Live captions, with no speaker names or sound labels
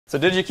So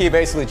digi-key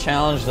basically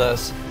challenged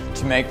us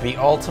to make the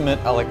ultimate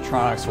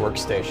electronics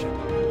workstation.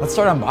 Let's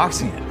start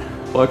unboxing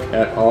it. Look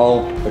at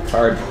all the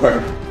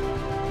cardboard.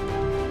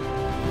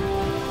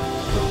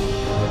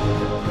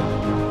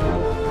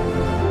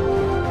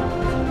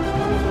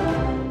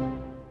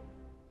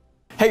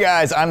 Hey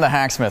guys, I'm the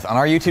Hacksmith. On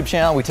our YouTube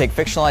channel, we take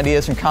fictional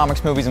ideas from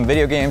comics, movies, and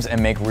video games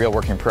and make real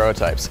working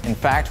prototypes. In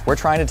fact, we're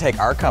trying to take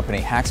our company,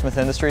 Hacksmith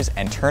Industries,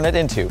 and turn it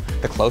into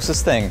the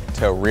closest thing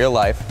to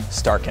real-life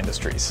Stark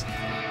Industries.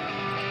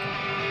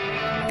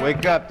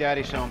 Wake up,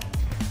 Daddy's home.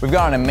 We've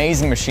got an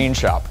amazing machine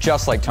shop,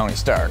 just like Tony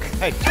Stark.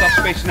 Hey, stop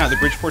spacing out. The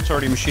Bridgeport's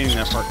already machining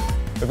that part.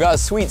 We've got a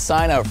sweet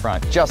sign out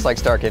front, just like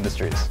Stark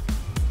Industries.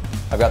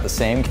 I've got the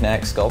same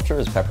kinetic sculpture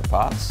as Pepper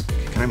Potts.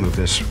 Can I move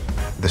this?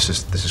 This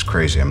is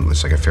crazy.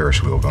 It's like a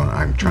Ferris wheel going.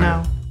 I'm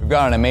trying to. We've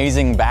got an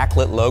amazing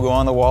backlit logo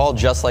on the wall,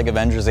 just like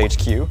Avengers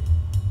HQ.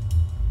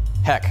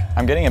 Heck,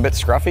 I'm getting a bit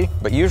scruffy,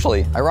 but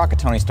usually I rock a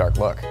Tony Stark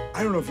look.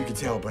 I don't know if you can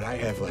tell, but I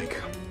have like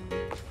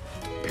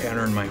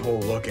patterned my whole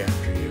look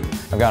after you.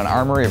 I've got an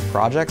armory of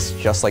projects,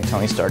 just like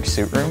Tony Stark's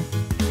suit room.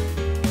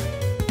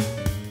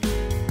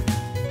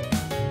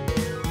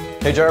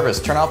 Hey Jarvis,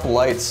 turn off the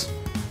lights.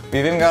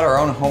 We've even got our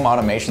own home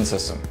automation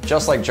system,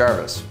 just like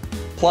Jarvis.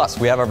 Plus,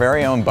 we have our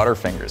very own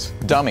Butterfingers,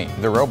 Dummy,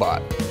 the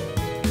robot.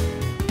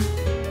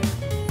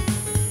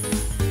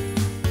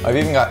 I've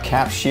even got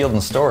cap, shield,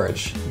 and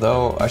storage,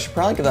 though I should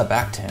probably give that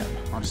back to him.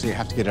 Honestly, you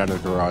have to get out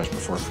of the garage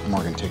before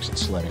Morgan takes it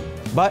sledding.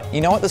 But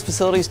you know what this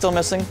facility is still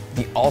missing?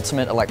 The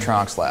ultimate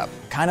electronics lab.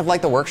 Kind of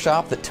like the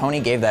workshop that Tony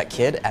gave that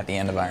kid at the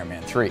end of Iron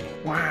Man 3.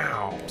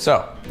 Wow.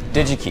 So,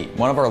 digi-key,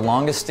 one of our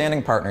longest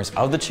standing partners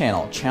of the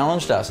channel,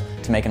 challenged us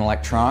to make an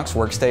electronics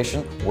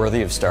workstation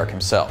worthy of Stark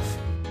himself.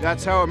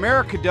 That's how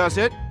America does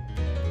it.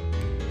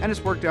 And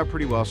it's worked out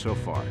pretty well so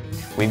far.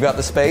 We've got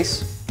the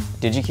space.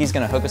 digi-key's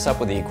gonna hook us up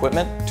with the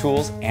equipment,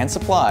 tools, and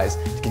supplies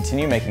to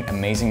continue making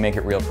amazing Make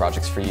It Real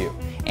projects for you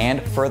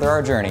and further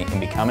our journey in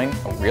becoming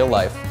a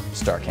real-life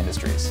Stark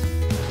Industries.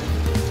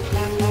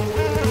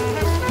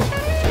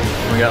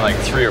 We got like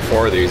 3 or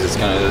 4 of these. It's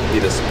gonna be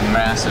this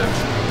massive,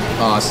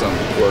 awesome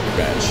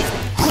workbench.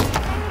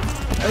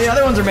 And the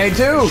other ones are made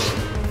too!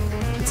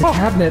 It's a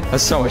cabinet.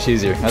 That's so much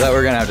easier. I thought we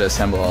were gonna have to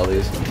assemble all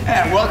these.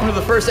 And welcome to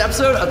the first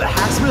episode of the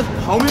Hacksmith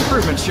Home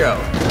Improvement Show.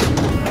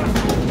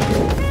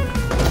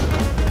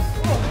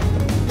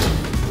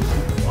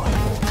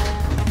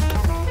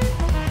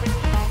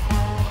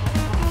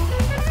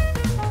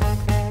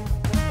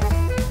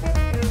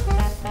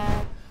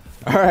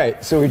 All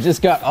right, so we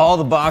just got all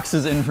the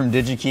boxes in from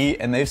digi-key,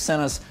 and they've sent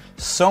us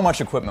so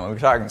much equipment. We're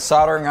talking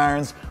soldering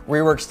irons,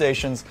 rework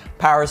stations,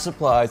 power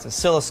supplies,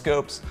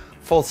 oscilloscopes,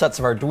 full sets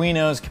of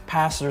Arduinos,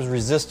 capacitors,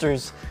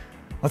 resistors.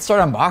 Let's start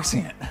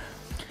unboxing it.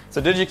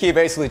 So digi-key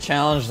basically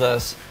challenged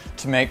us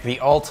to make the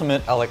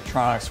ultimate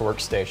electronics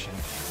workstation.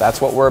 That's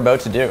what we're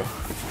about to do. The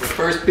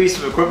first piece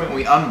of equipment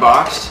we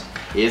unboxed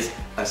is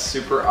a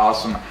super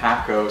awesome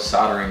Hakko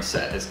soldering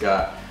set. It's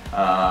got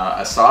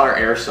a solder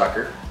air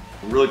sucker,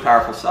 a really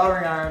powerful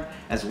soldering iron,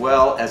 as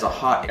well as a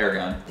hot air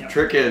gun. The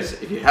trick is,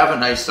 if you have a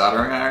nice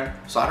soldering iron,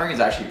 soldering is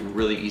actually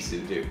really easy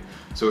to do.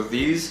 So with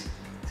these,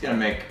 it's gonna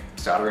make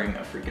soldering a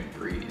freaking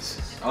breeze.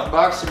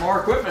 Unbox some more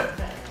equipment.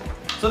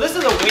 So this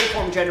is a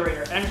waveform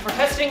generator, and for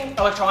testing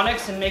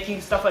electronics and making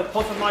stuff like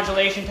pulse width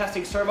modulation,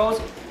 testing servos,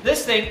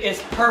 this thing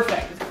is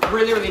perfect. It's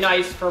really, really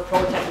nice for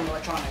prototyping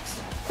electronics.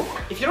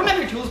 If you don't have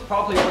your tools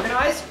properly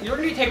organized, you're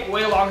going to take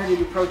way longer to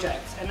do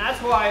projects, and that's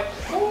why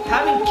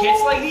having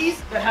kits like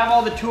these that have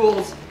all the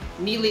tools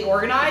neatly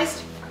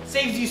organized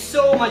saves you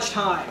so much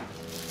time.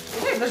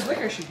 Hey, there's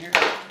licorice in here.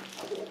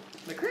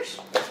 Licorice?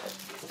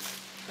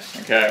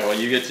 Okay, well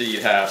you get to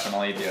eat half and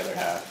I'll eat the other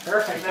half.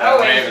 Perfect. That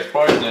way if it's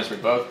poisonous, we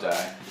both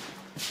die.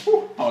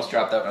 Whew, almost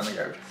dropped that one in the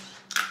garbage.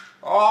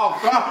 Oh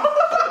God!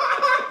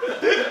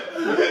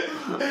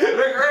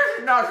 Licorice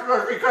is not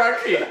supposed to be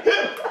crunchy.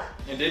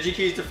 In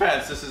digi-key's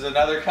defense, this is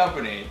another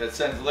company that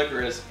sends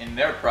licorice in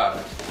their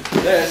product.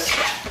 This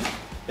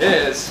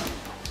is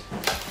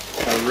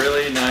a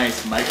really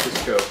nice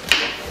microscope,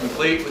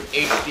 complete with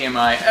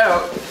HDMI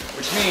out,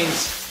 which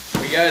means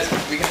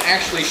we can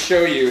actually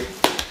show you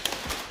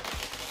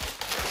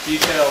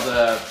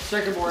detailed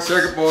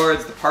circuit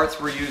boards, the parts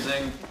we're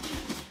using. In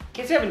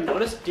case you haven't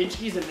noticed,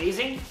 digi-key is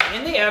amazing,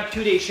 and they have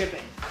 2-day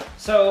shipping.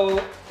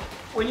 So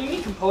when you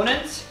need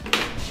components,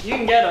 you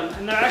can get them,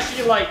 and they're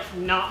actually like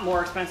not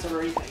more expensive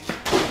or anything.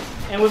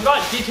 And we've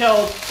got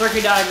detailed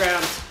circuit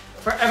diagrams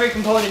for every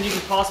component you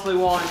can possibly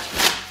want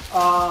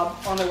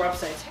on their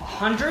websites.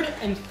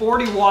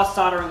 140 watt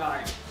soldering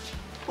iron.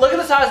 Look at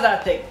the size of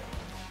that thing.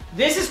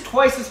 This is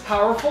twice as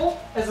powerful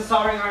as the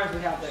soldering irons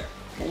we have there.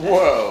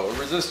 Whoa,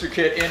 resistor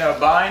kit in a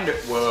bind.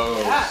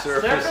 Whoa, Yeah,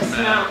 surface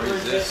mount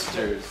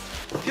resistors.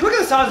 If you look at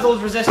the size of those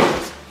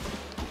resistors,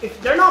 if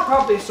they're not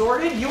properly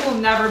sorted, you will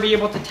never be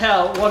able to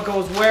tell what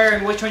goes where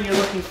and which one you're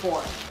looking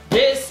for.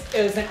 This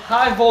is a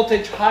high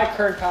voltage, high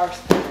current power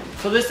supply.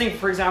 So this thing,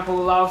 for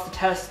example, allows to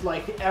test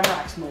like the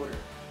MRAX motor,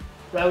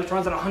 right, which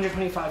runs at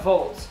 125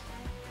 volts,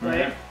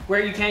 right?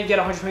 Where you can't get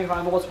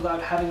 125 volts without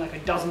having like a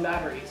dozen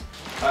batteries.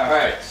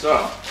 Alright,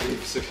 so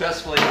we've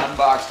successfully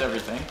unboxed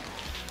everything,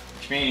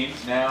 which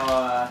means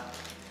now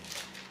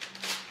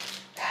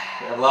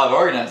we have a lot of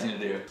organizing to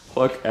do.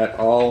 Look at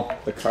all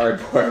the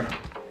cardboard.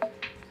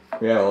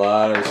 We have a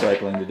lot of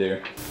recycling to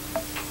do.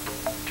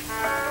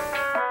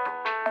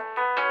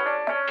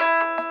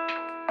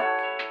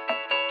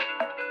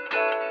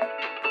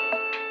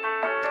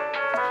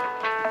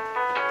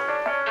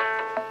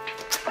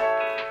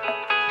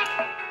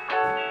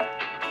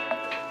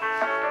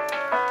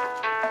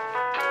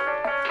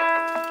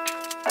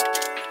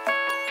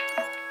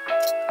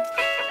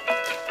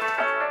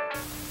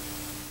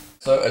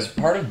 So as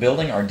part of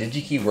building our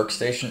digi-key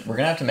workstation, we're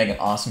gonna have to make an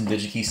awesome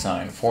digi-key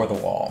sign for the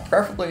wall,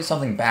 preferably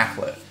something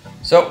backlit.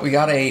 So we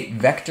got a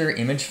vector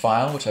image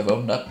file, which I've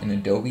opened up in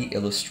Adobe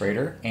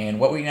Illustrator, and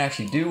what we can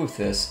actually do with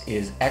this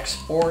is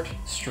export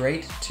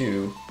straight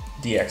to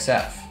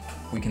DXF.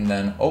 We can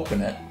then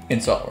open it in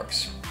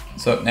SolidWorks.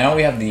 So now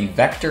we have the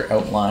vector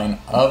outline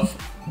of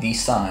the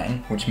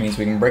sign, which means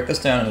we can break this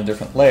down into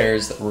different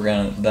layers that we're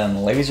gonna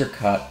then laser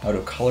cut out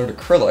of colored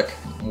acrylic.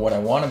 What I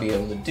wanna be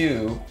able to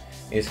do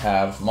is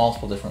have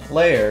multiple different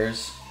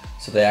layers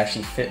so they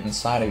actually fit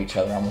inside of each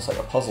other, almost like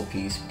a puzzle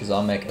piece, because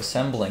I'll make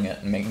assembling it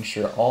and making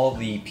sure all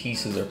the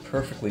pieces are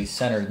perfectly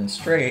centered and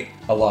straight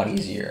a lot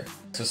easier.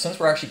 So since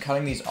we're actually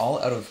cutting these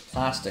all out of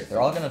plastic, they're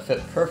all gonna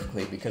fit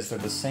perfectly because they're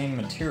the same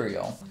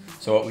material.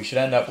 So what we should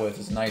end up with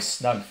is a nice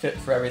snug fit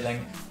for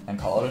everything and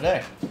call it a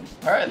day.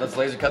 All right, let's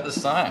laser cut this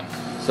sign.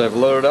 So I've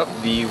loaded up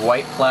the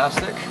white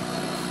plastic.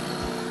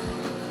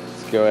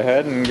 Let's go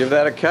ahead and give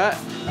that a cut.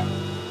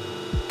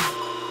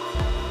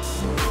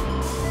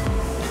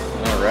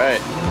 All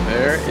right,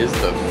 there is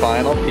the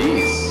final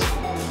piece.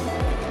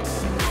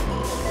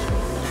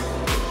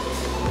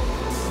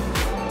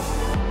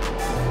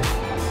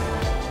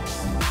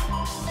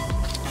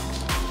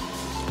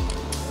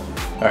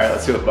 All right,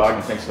 let's see what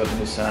Bogdan thinks about the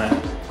new sign.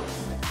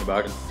 Hey,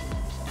 Bogdan.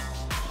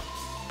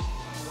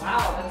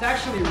 Wow, that's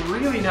actually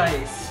really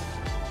nice.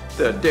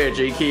 The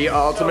digi-key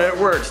Ultimate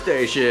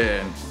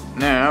Workstation.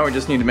 Now we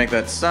just need to make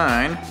that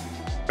sign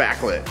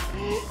backlit.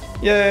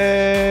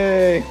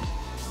 Yay!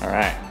 All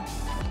right.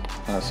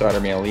 Solder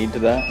me a lead to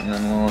that, and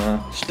then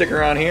we'll stick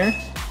her on here.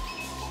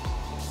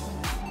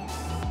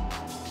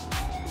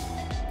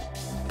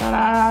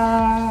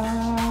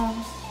 Ta-da!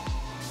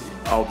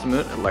 The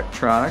Ultimate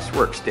Electronics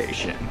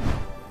Workstation.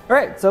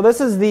 Alright, so this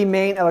is the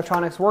main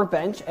electronics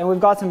workbench, and we've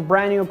got some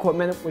brand new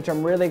equipment which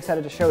I'm really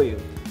excited to show you.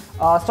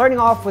 Starting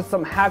off with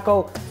some CAD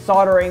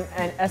soldering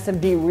and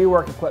SMD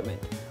rework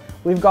equipment.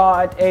 We've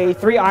got a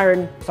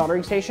 3-iron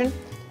soldering station.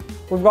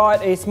 We've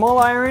got a small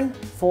iron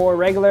for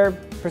regular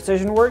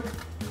precision work,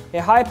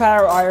 a high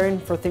power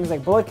iron for things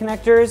like bullet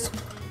connectors,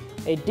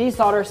 a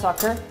desolder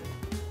sucker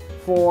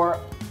for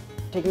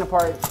taking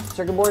apart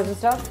circuit boards and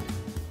stuff,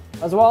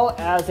 as well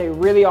as a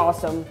really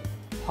awesome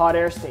hot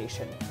air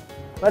station.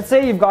 Let's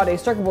say you've got a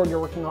circuit board you're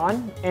working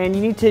on and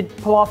you need to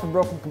pull off a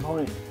broken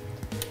component.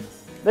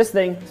 This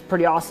thing is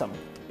pretty awesome.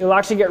 It'll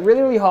actually get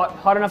really, really hot,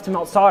 hot enough to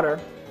melt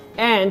solder,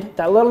 and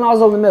that little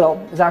nozzle in the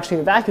middle is actually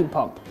a vacuum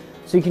pump.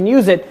 So you can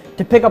use it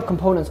to pick up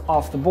components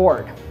off the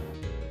board.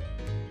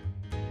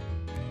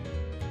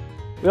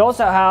 We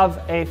also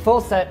have a full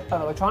set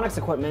of electronics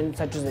equipment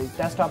such as a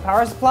desktop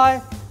power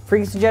supply,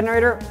 frequency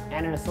generator,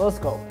 and an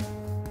oscilloscope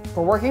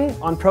for working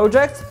on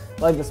projects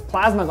like this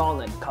plasma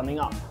gauntlet coming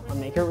up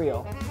on Make It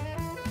Real.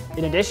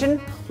 In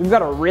addition, we've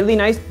got a really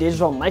nice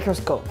digital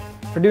microscope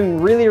for doing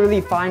really,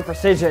 really fine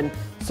precision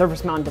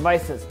surface mount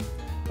devices,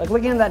 like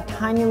looking at that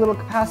tiny little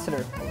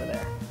capacitor over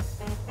there.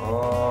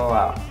 Oh,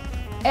 wow.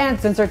 And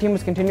since our team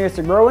is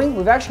continuously growing,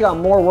 we've actually got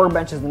more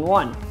workbenches than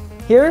one.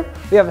 Here,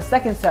 we have a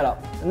second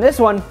setup, and this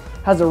one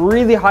has a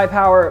really high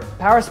power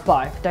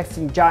supply for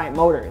testing giant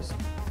motors,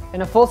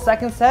 and a full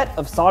second set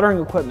of soldering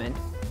equipment.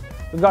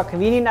 We've got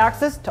convenient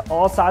access to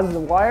all sizes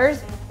of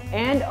wires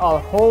and a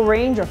whole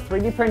range of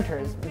 3D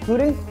printers,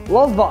 including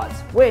Lulzbots,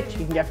 which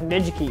you can get from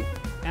digi-key.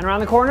 And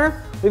around the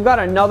corner, we've got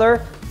another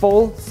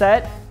full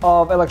set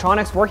of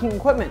electronics working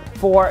equipment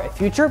for a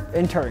future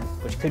intern,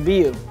 which could be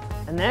you.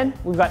 And then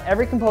we've got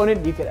every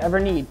component you could ever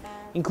need,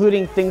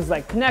 including things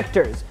like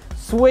connectors,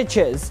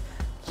 switches,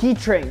 heat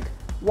shrink,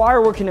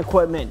 wire working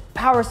equipment,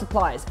 power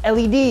supplies,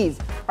 LEDs,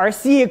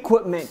 RC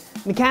equipment,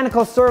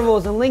 mechanical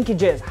servos and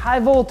linkages, high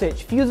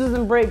voltage, fuses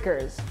and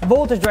breakers,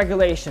 voltage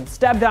regulation,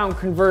 step down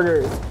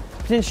converters,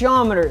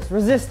 potentiometers,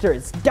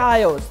 resistors,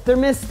 diodes,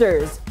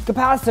 thermistors,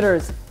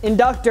 capacitors,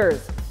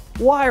 inductors,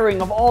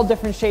 wiring of all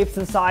different shapes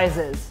and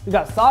sizes. We've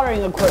got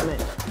soldering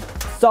equipment,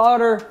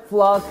 solder,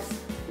 flux,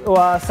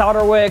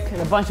 solder wick,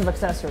 and a bunch of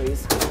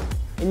accessories.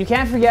 And you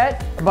can't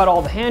forget about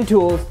all the hand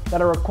tools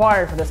that are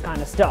required for this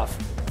kind of stuff.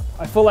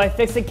 A full life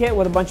fix-it kit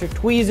with a bunch of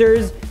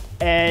tweezers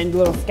and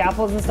little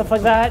scalpels and stuff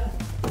like that,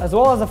 as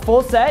well as a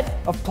full set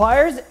of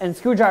pliers and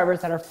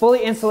screwdrivers that are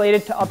fully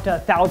insulated to up to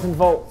 1,000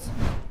 volts.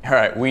 All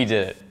right, we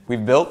did it.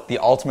 We've built the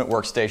ultimate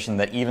workstation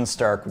that even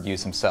Stark would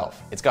use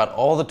himself. It's got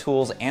all the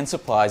tools and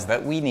supplies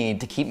that we need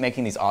to keep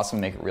making these awesome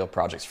Make It Real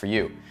projects for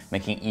you,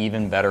 making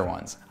even better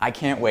ones. I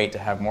can't wait to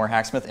have more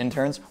Hacksmith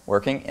interns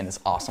working in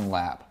this awesome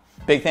lab.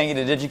 Big thank you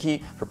to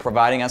digi-key for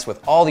providing us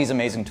with all these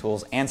amazing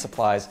tools and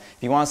supplies. If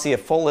you want to see a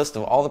full list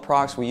of all the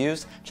products we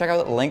used, check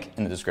out the link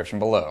in the description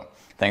below.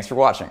 Thanks for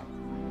watching.